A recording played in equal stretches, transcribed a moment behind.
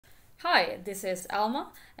Hi, this is Alma,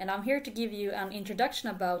 and I'm here to give you an introduction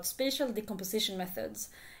about spatial decomposition methods,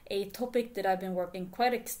 a topic that I've been working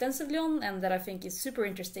quite extensively on and that I think is super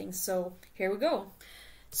interesting, so here we go.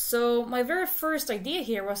 So my very first idea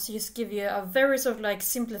here was to just give you a very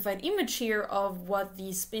simplified image here of what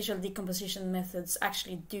these spatial decomposition methods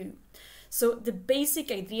actually do. So the basic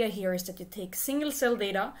idea here is that you take single cell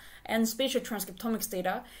data and spatial transcriptomics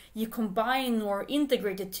data, you combine or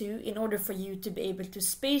integrate the two in order for you to be able to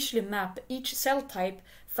spatially map each cell type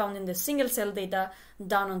found in the single cell data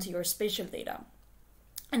down onto your spatial data.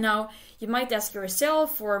 And now you might ask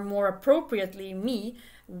yourself, or more appropriately me,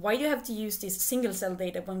 why do you have to use this single cell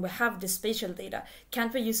data when we have the spatial data?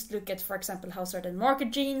 Can't we just look at, for example, how certain marker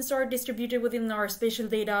genes are distributed within our spatial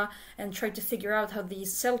data and try to figure out how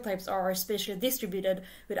these cell types are spatially distributed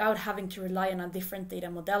without having to rely on a different data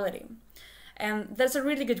modality? And that's a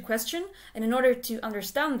really good question, and in order to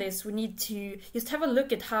understand this, we need to just have a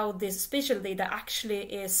look at how this spatial data actually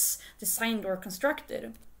is designed or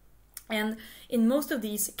constructed. And in most of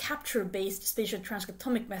these capture-based spatial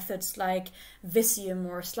transcriptomic methods like Visium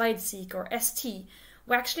or SlideSeq or ST,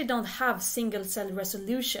 we actually don't have single-cell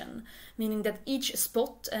resolution, meaning that each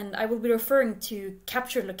spot, and I will be referring to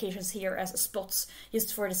capture locations here as spots,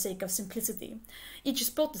 just for the sake of simplicity. Each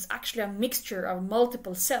spot is actually a mixture of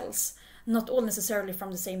multiple cells, not all necessarily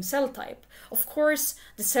from the same cell type. Of course,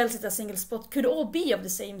 the cells at a single spot could all be of the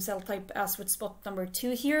same cell type as with spot number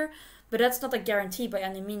 2 here, but that's not a guarantee by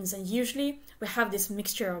any means, and usually we have this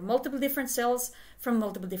mixture of multiple different cells from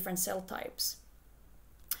multiple different cell types.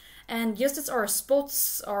 And just as our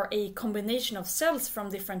spots are a combination of cells from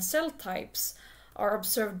different cell types, our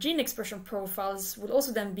observed gene expression profiles will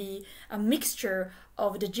also then be a mixture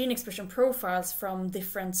of the gene expression profiles from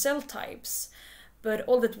different cell types. But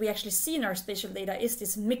all that we actually see in our spatial data is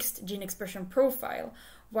this mixed gene expression profile,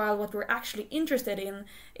 while what we're actually interested in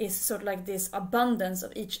is this abundance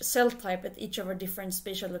of each cell type at each of our different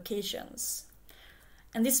spatial locations.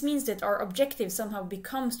 And this means that our objective somehow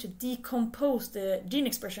becomes to decompose the gene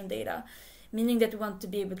expression data, meaning that we want to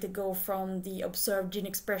be able to go from the observed gene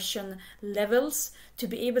expression levels to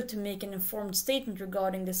be able to make an informed statement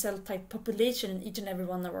regarding the cell type population in each and every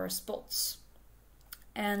one of our spots.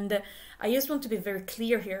 And I just want to be very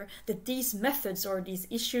clear here that these methods or these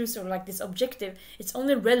issues or this objective, it's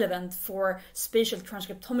only relevant for spatial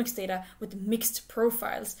transcriptomics data with mixed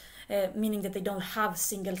profiles, meaning that they don't have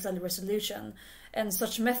single cell resolution. And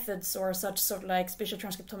such methods or such spatial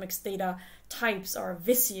transcriptomics data types are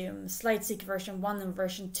Visium, SlideSeq version 1 and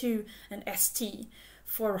version 2, and ST.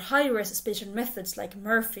 For high-res spatial methods like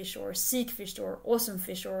MERFISH or SeqFish or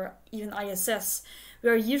AwesomeFish or even ISS, we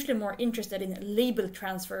are usually more interested in label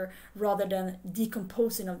transfer rather than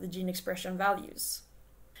decomposing of the gene expression values.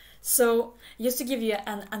 So, just to give you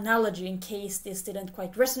an analogy in case this didn't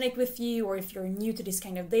quite resonate with you, or if you're new to this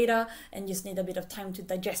kind of data and just need a bit of time to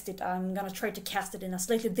digest it, I'm gonna try to cast it in a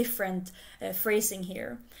slightly different phrasing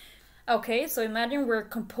here. Okay, so imagine we're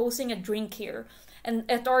composing a drink here, and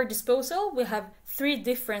at our disposal we have 3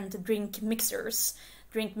 different drink mixers,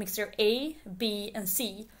 drink mixer A, B, and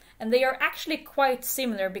C. And they are actually quite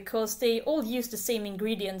similar because they all use the same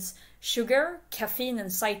ingredients, sugar, caffeine,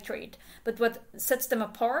 and citrate. But what sets them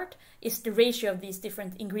apart is the ratio of these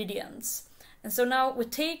different ingredients. And so now we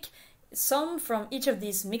take some from each of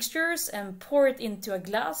these mixtures and pour it into a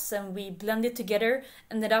glass, and we blend it together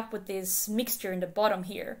and end up with this mixture in the bottom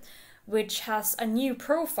here, which has a new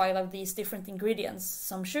profile of these different ingredients,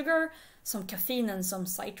 some sugar, some caffeine, and some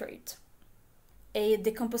citrate. A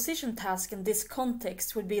decomposition task in this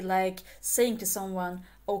context would be like saying to someone,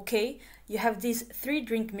 okay, you have these 3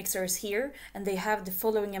 drink mixers here and they have the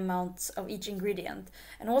following amounts of each ingredient.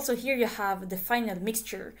 And also here you have the final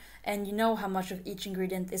mixture and you know how much of each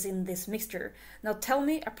ingredient is in this mixture. Now tell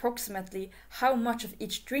me approximately how much of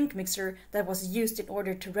each drink mixer that was used in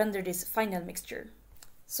order to render this final mixture.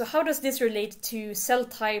 So how does this relate to cell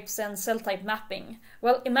types and cell type mapping?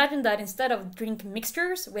 Well, imagine that instead of drink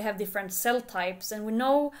mixtures, we have different cell types, and we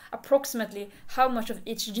know approximately how much of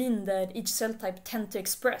each gene that each cell type tend to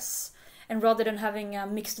express. And rather than having a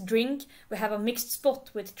mixed drink, we have a mixed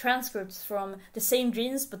spot with transcripts from the same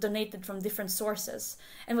genes but donated from different sources.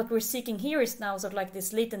 And what we're seeking here is now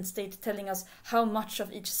this latent state telling us how much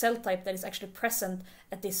of each cell type that is actually present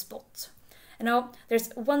at this spot. Now,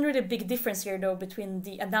 there's one really big difference here, though, between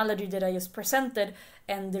the analogy that I just presented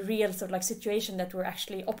and the real situation that we're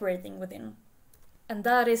actually operating within. And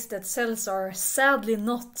that is that cells are sadly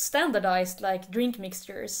not standardized like drink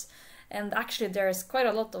mixtures. And actually there's quite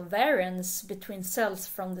a lot of variance between cells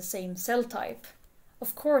from the same cell type.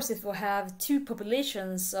 Of course, if we have 2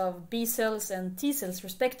 populations of B cells and T cells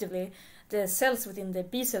respectively, the cells within the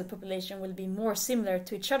B cell population will be more similar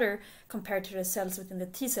to each other compared to the cells within the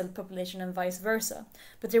T cell population and vice versa.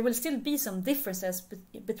 But there will still be some differences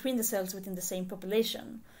between the cells within the same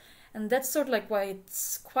population. And that's sort of like why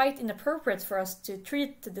it's quite inappropriate for us to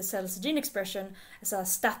treat the cell's gene expression as a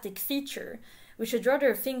static feature. We should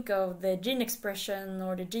rather think of the gene expression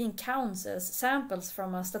or the gene counts as samples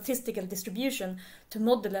from a statistical distribution to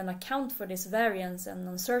model and account for this variance and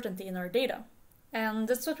uncertainty in our data. And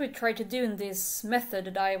that's what we tried to do in this method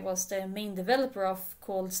that I was the main developer of,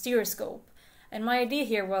 called stereoscope. And my idea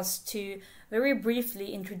here was to very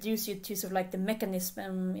briefly introduce you to sort of like the mechanism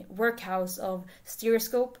and workhouse of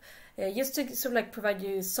stereoscope, just to sort of like provide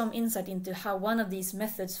you some insight into how one of these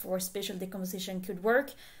methods for spatial decomposition could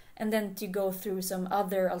work, and then to go through some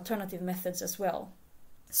other alternative methods as well.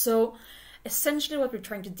 So essentially what we're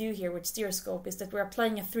trying to do here with stereoscope is that we're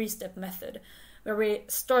applying a three-step method, where we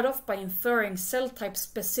start off by inferring cell type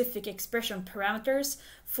specific expression parameters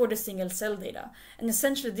for the single cell data. And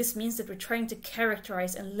essentially this means that we're trying to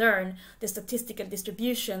characterize and learn the statistical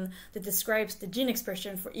distribution that describes the gene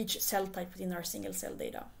expression for each cell type within our single cell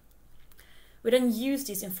data. We then use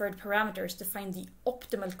these inferred parameters to find the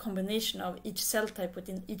optimal combination of each cell type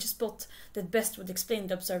within each spot that best would explain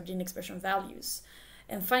the observed gene expression values.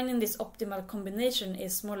 And finding this optimal combination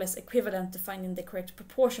is more or less equivalent to finding the correct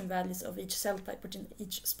proportion values of each cell type within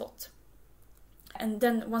each spot. And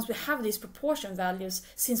then once we have these proportion values,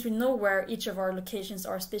 since we know where each of our locations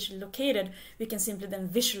are spatially located, we can simply then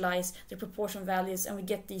visualize the proportion values and we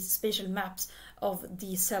get these spatial maps of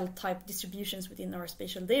the cell type distributions within our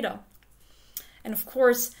spatial data. And of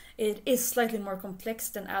course, it is slightly more complex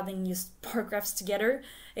than adding just bar graphs together.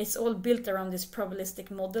 It's all built around this probabilistic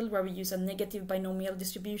model where we use a negative binomial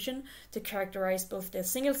distribution to characterize both the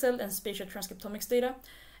single cell and spatial transcriptomics data.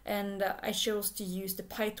 And I chose to use the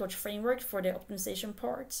PyTorch framework for the optimization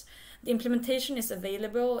parts. The implementation is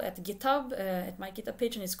available at GitHub, at my GitHub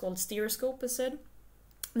page, and it's called Stereoscope, as said.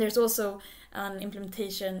 There's also an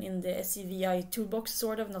implementation in the SCVI toolbox,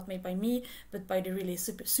 sort of, not made by me, but by the really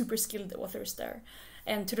super skilled authors there.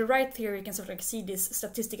 And to the right here, you can sort of like see this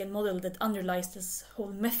statistical model that underlies this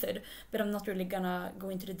whole method, but I'm not really gonna go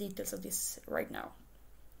into the details of this right now.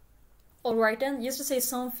 Alright then, just to say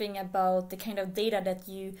something about the kind of data that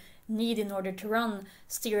you need in order to run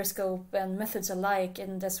stereoscope and methods alike,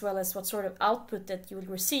 and as well as what sort of output that you will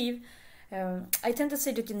receive. I tend to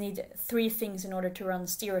say that you need three things in order to run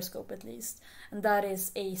stereoscope at least, and that is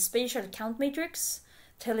a spatial count matrix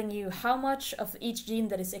telling you how much of each gene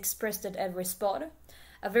that is expressed at every spot,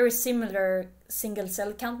 a very similar single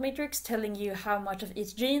cell count matrix telling you how much of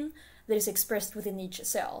each gene that is expressed within each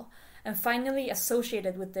cell, and finally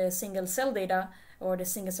associated with the single cell data or the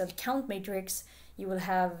single cell count matrix you will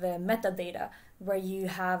have metadata where you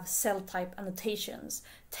have cell type annotations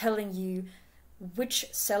telling you which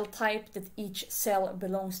cell type that each cell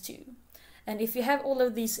belongs to. And if you have all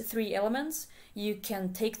of these three elements, you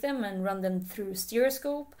can take them and run them through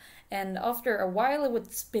stereoscope, and after a while it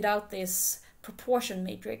would spit out this proportion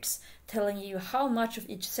matrix telling you how much of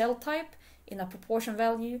each cell type in a proportion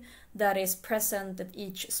value that is present at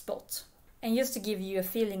each spot. And just to give you a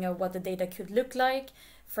feeling of what the data could look like,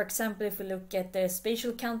 for example, if we look at the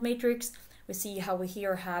spatial count matrix, we see how we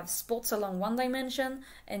here have spots along one dimension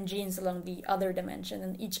and genes along the other dimension,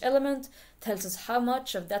 and each element tells us how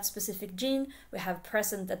much of that specific gene we have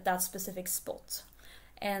present at that specific spot.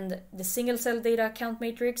 And the single cell data count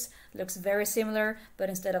matrix looks very similar, but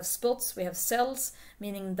instead of spots we have cells,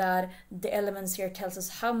 meaning that the elements here tells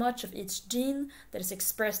us how much of each gene that is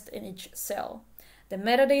expressed in each cell. The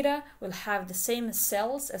metadata will have the same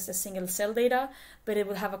cells as the single cell data, but it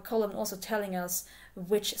will have a column also telling us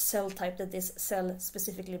which cell type that this cell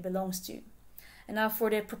specifically belongs to. And now for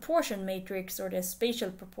the proportion matrix or the spatial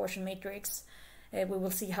proportion matrix, we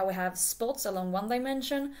will see how we have spots along one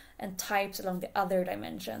dimension and types along the other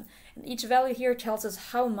dimension. And each value here tells us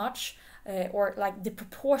how much or like the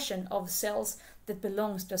proportion of cells that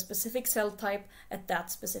belongs to a specific cell type at that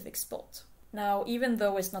specific spot. Now, even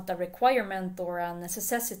though it's not a requirement or a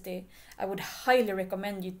necessity, I would highly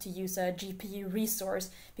recommend you to use a GPU resource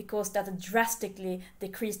because that drastically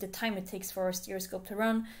decreases the time it takes for our stereoscope to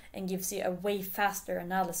run and gives you a way faster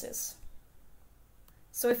analysis.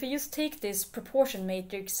 So if you just take this proportion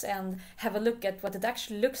matrix and have a look at what it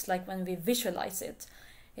actually looks like when we visualize it,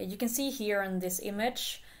 you can see here in this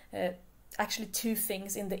image actually two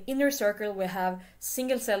things. In the inner circle we have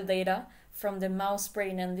single cell data from the mouse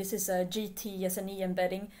brain, and this is a GTSNE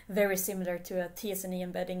embedding, very similar to a TSNE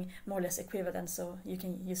embedding, more or less equivalent, so you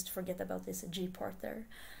can just forget about this G part there.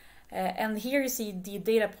 And here you see the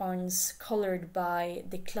data points colored by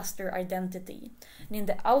the cluster identity. And in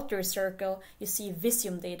the outer circle, you see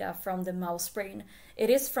Visium data from the mouse brain. It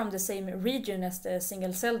is from the same region as the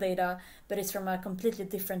single cell data, but it's from a completely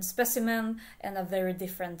different specimen and a very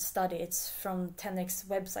different study. It's from 10x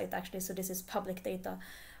website actually, so this is public data,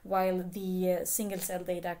 while the single cell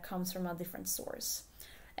data comes from a different source.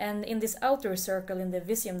 And in this outer circle in the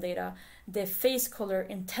Visium data, the phase color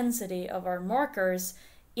intensity of our markers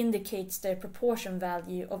indicates the proportion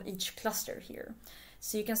value of each cluster here.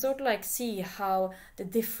 So you can sort of like see how the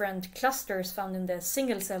different clusters found in the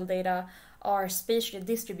single cell data are spatially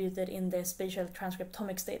distributed in the spatial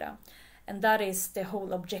transcriptomics data. And that is the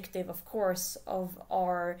whole objective, of course, of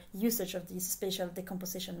our usage of these spatial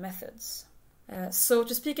decomposition methods. So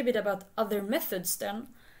to speak a bit about other methods then,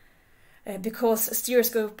 because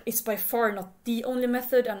stereoscope is by far not the only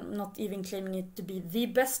method. I'm not even claiming it to be the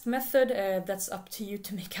best method. That's up to you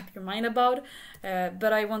to make up your mind about.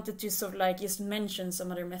 But I wanted to sort of like just mention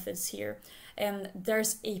some other methods here. And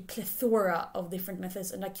there's a plethora of different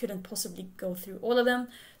methods, and I couldn't possibly go through all of them.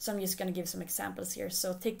 So I'm just going to give some examples here.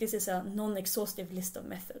 So take this as a non-exhaustive list of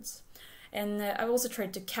methods. And I've also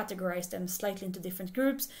tried to categorize them slightly into different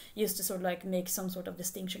groups, just to sort of like make some sort of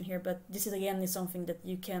distinction here. But this is again is something that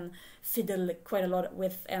you can fiddle quite a lot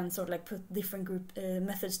with and sort of like put different group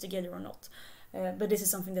methods together or not. But this is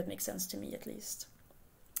something that makes sense to me at least.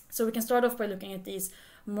 So we can start off by looking at these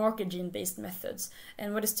marker gene based methods.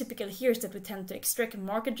 And what is typical here is that we tend to extract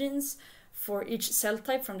marker genes for each cell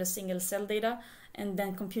type from the single cell data, and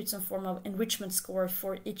then compute some form of enrichment score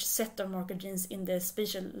for each set of marker genes in the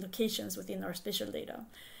spatial locations within our spatial data.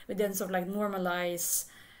 We then sort of like normalize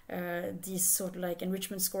these sort of like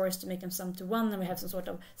enrichment scores to make them sum to 1, and we have some sort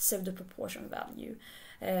of pseudo proportion value.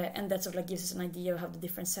 And that sort of like gives us an idea of how the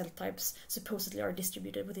different cell types supposedly are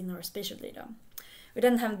distributed within our spatial data. We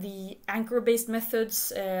then have the anchor-based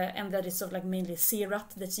methods, and that is sort of like mainly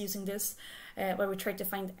CRUT that's using this, where we try to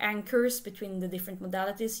find anchors between the different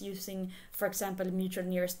modalities using, for example, mutual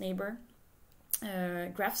nearest neighbor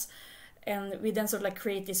graphs. And we then sort of like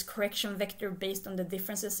create this correction vector based on the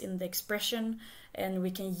differences in the expression, and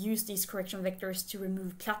we can use these correction vectors to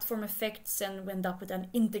remove platform effects, and we end up with an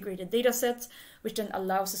integrated data set, which then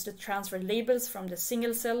allows us to transfer labels from the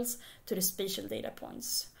single cells to the spatial data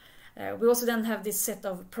points. We also then have this set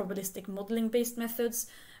of probabilistic modeling based methods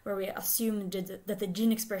where we assume that the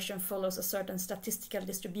gene expression follows a certain statistical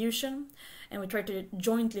distribution, and we try to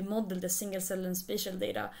jointly model the single cell and spatial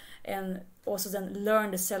data, and also then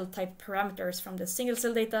learn the cell type parameters from the single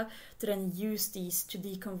cell data to then use these to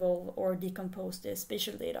deconvolve or decompose the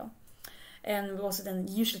spatial data. And we also then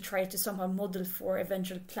usually try to somehow model for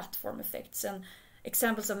eventual platform effects. And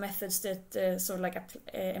examples of methods that sort of like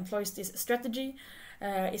employs this strategy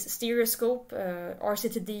is stereoscope,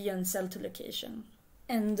 RCTD, and cell to location.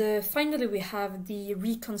 And finally we have the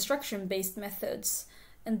reconstruction-based methods.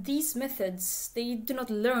 And these methods, they do not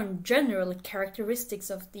learn general characteristics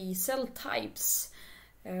of the cell types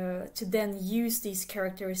to then use these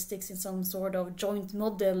characteristics in some sort of joint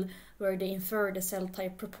model where they infer the cell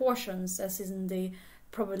type proportions as in the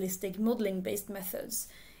probabilistic modeling-based methods.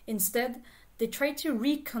 Instead, they try to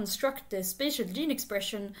reconstruct the spatial gene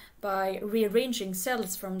expression by rearranging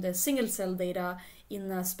cells from the single cell data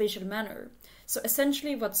in a spatial manner. So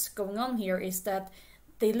essentially what's going on here is that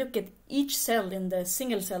they look at each cell in the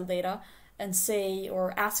single cell data and say,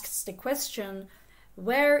 or asks the question,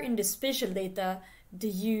 where in the spatial data do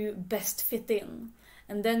you best fit in?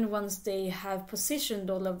 And then once they have positioned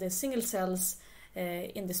all of the single cells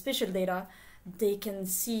in the spatial data, they can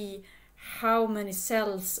see how many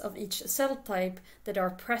cells of each cell type that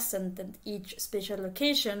are present at each spatial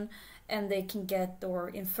location, and they can get or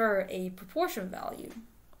infer a proportion value.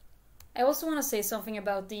 I also want to say something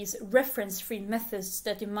about these reference-free methods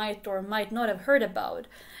that you might or might not have heard about.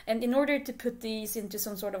 And in order to put these into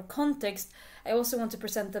some sort of context, I also want to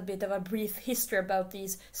present a bit of a brief history about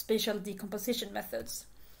these spatial decomposition methods.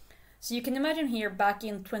 So you can imagine here back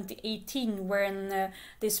in 2018 when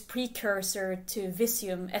this precursor to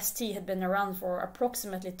Visium, ST, had been around for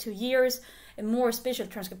approximately 2 years, and more spatial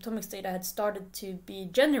transcriptomics data had started to be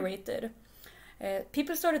generated.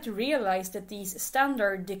 People started to realize that these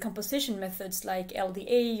standard decomposition methods like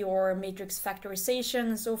LDA or matrix factorization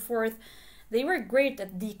and so forth, they were great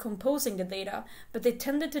at decomposing the data, but they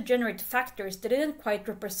tended to generate factors that didn't quite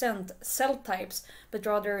represent cell types, but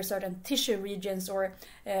rather certain tissue regions or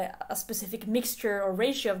a specific mixture or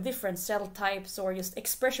ratio of different cell types or just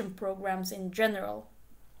expression programs in general.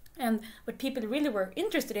 And what people really were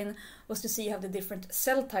interested in was to see how the different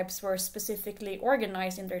cell types were specifically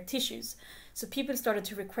organized in their tissues. So people started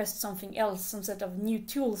to request something else, some set of new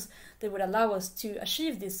tools that would allow us to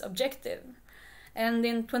achieve this objective. And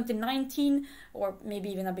in 2019, or maybe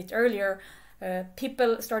even a bit earlier,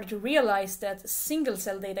 people started to realize that single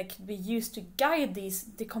cell data could be used to guide this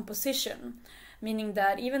decomposition, meaning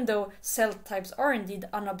that even though cell types are indeed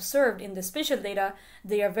unobserved in the spatial data,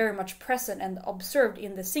 they are very much present and observed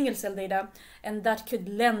in the single cell data, and that could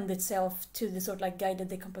lend itself to the sort of like guided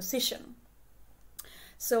decomposition.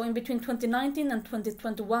 So in between 2019 and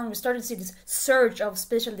 2021, we started to see this surge of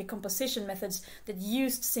spatial decomposition methods that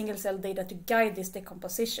used single cell data to guide this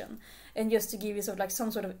decomposition. And just to give you sort of like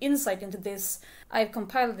some sort of insight into this, I've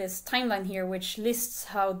compiled this timeline here which lists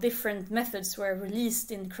how different methods were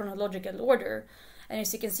released in chronological order. And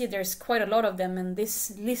as you can see, there's quite a lot of them, and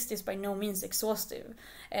this list is by no means exhaustive.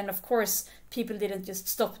 And of course, people didn't just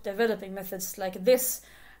stop developing methods like this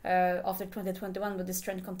after 2021, but this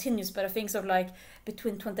trend continues. But I think sort of like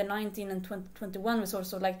between 2019 and 2021 was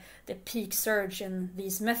also like the peak surge in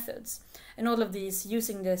these methods. And all of these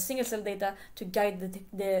using the single cell data to guide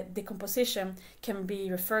the decomposition can be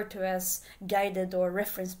referred to as guided or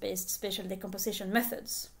reference-based spatial decomposition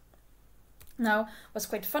methods. Now, what's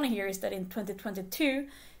quite funny here is that in 2022,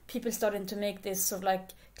 people started to make this sort of like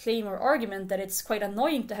claim or argument that it's quite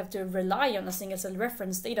annoying to have to rely on a single cell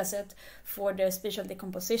reference dataset for the spatial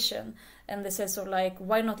decomposition. And they say sort of like,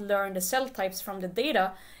 why not learn the cell types from the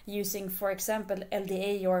data using, for example,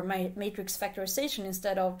 LDA or matrix factorization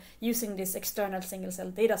instead of using this external single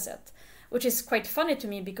cell dataset? Which is quite funny to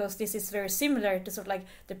me because this is very similar to sort of like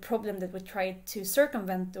the problem that we try to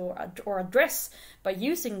circumvent or address by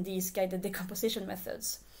using these guided decomposition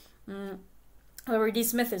methods. However,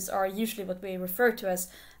 these methods are usually what we refer to as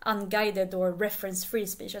unguided or reference-free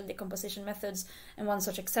spatial decomposition methods, and one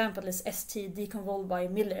such example is deconvol by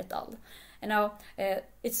Miller et al. And now,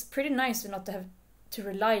 it's pretty nice not to have to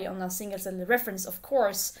rely on a single cell reference, of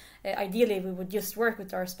course. Ideally, we would just work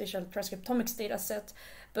with our spatial transcriptomics dataset,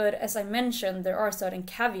 but as I mentioned, there are certain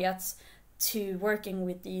caveats to working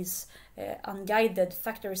with these unguided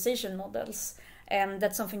factorization models, and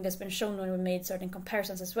that's something that's been shown when we made certain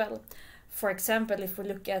comparisons as well. For example, if we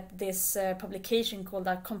look at this publication called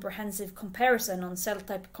A Comprehensive Comparison on Cell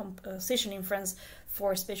Type Composition Inference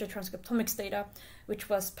for Spatial Transcriptomics Data, which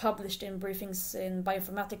was published in briefings in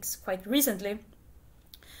Bioinformatics quite recently,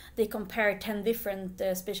 they compare 10 different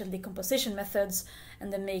spatial decomposition methods,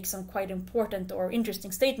 and they make some quite important or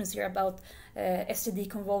interesting statements here about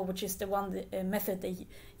deconvol, which is the one method they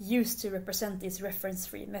use to represent these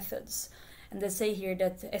reference-free methods. And they say here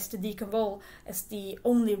that deconvol, as the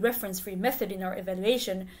only reference-free method in our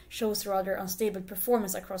evaluation, shows rather unstable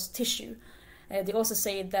performance across tissue. They also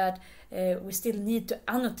say that we still need to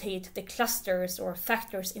annotate the clusters or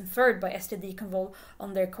factors inferred by deconvol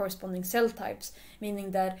on their corresponding cell types,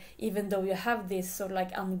 meaning that even though you have this sort of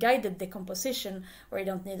like unguided decomposition, where you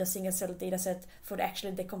don't need a single cell dataset for the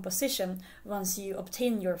actual decomposition, once you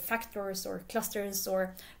obtain your factors or clusters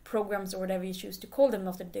or programs or whatever you choose to call them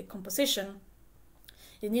after decomposition,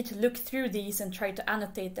 you need to look through these and try to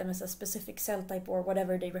annotate them as a specific cell type or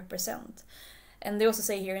whatever they represent. And they also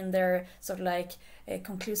say here in their sort of like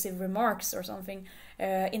conclusive remarks or something,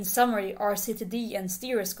 in summary, RCTD and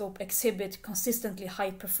stereoscope exhibit consistently high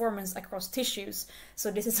performance across tissues. So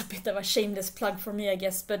this is a bit of a shameless plug for me, I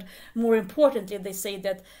guess, but more importantly, they say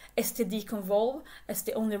that deconvol, as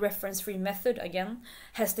the only reference-free method, again,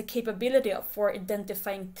 has the capability for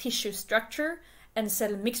identifying tissue structure and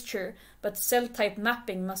cell mixture, but cell type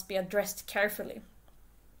mapping must be addressed carefully.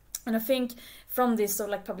 And I think from these sort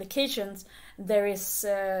of like publications, there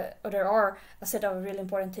are a set of really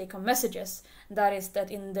important take-home messages. That is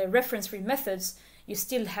that in the reference-free methods, you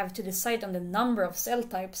still have to decide on the number of cell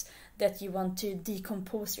types that you want to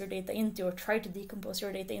decompose your data into or try to decompose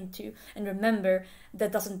your data into. And remember,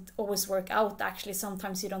 that doesn't always work out. Actually,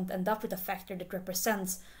 sometimes you don't end up with a factor that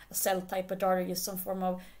represents a cell type, but rather just some form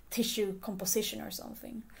of tissue composition or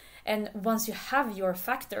something. And once you have your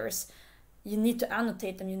factors, you need to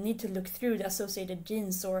annotate them, you need to look through the associated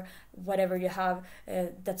genes or whatever you have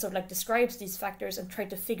that sort of like describes these factors and try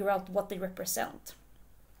to figure out what they represent.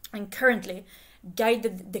 And currently,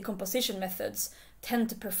 guided decomposition methods tend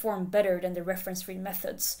to perform better than the reference-free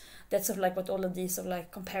methods. That's sort of like what all of these sort of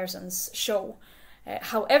like comparisons show.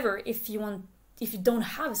 However, if you don't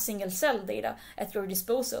have single cell data at your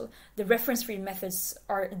disposal, the reference-free methods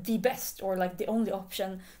are the best or like the only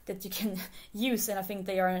option that you can use, and I think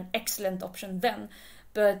they are an excellent option then.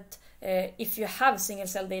 But if you have single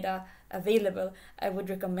cell data available, I would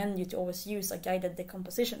recommend you to always use a guided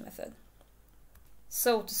decomposition method.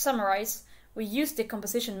 So to summarize, we use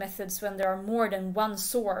decomposition methods when there are more than one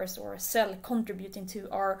source or cell contributing to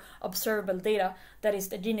our observable data, that is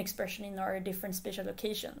the gene expression in our different spatial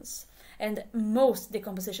locations. And most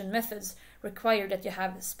decomposition methods require that you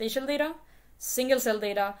have spatial data, single cell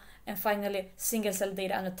data, and finally single cell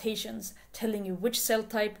data annotations telling you which cell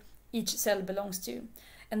type each cell belongs to.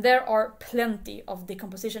 And there are plenty of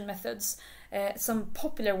decomposition methods. Some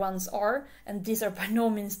popular ones are, and these are by no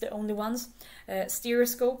means the only ones,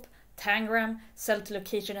 stereoscope, tangram, cell to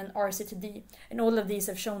location, and RCTD. And all of these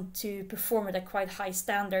have shown to perform at a quite high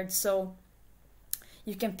standard, so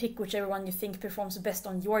you can pick whichever one you think performs best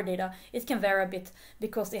on your data. It can vary a bit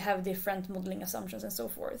because they have different modeling assumptions and so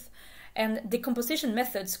forth. And decomposition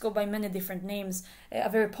methods go by many different names. A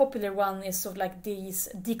very popular one is sort of like these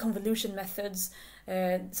deconvolution methods.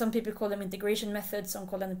 Some people call them integration methods, some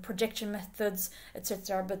call them projection methods,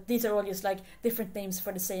 etc. But these are all just like different names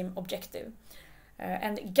for the same objective.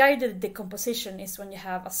 And guided decomposition is when you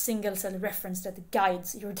have a single cell reference that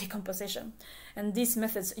guides your decomposition. And these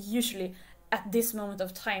methods usually, at this moment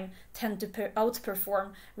of time, tend to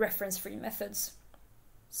outperform reference-free methods.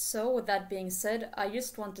 So with that being said, I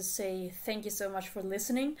just want to say thank you so much for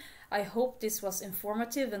listening. I hope this was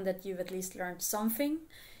informative and that you've at least learned something.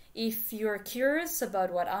 If you're curious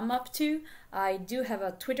about what I'm up to, I do have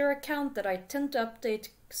a Twitter account that I tend to update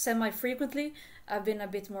semi-frequently. I've been a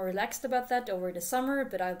bit more relaxed about that over the summer,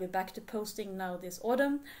 but I'll be back to posting now this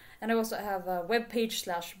autumn. And I also have a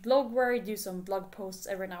webpage/blog where I do some blog posts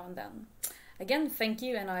every now and then. Again, thank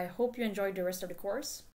you, and I hope you enjoyed the rest of the course.